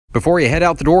Before you head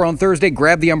out the door on Thursday,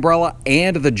 grab the umbrella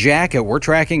and the jacket. We're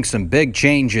tracking some big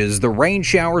changes. The rain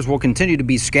showers will continue to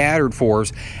be scattered for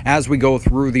us as we go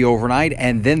through the overnight,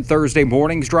 and then Thursday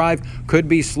morning's drive could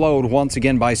be slowed once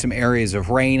again by some areas of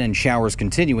rain and showers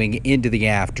continuing into the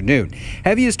afternoon.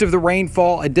 Heaviest of the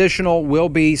rainfall additional will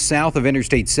be south of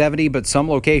Interstate 70, but some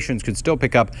locations could still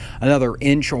pick up another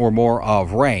inch or more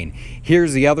of rain.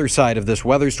 Here's the other side of this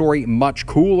weather story. Much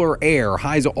cooler air.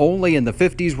 Highs only in the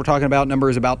 50s. We're talking about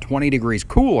numbers about 20 degrees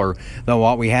cooler than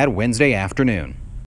what we had Wednesday afternoon.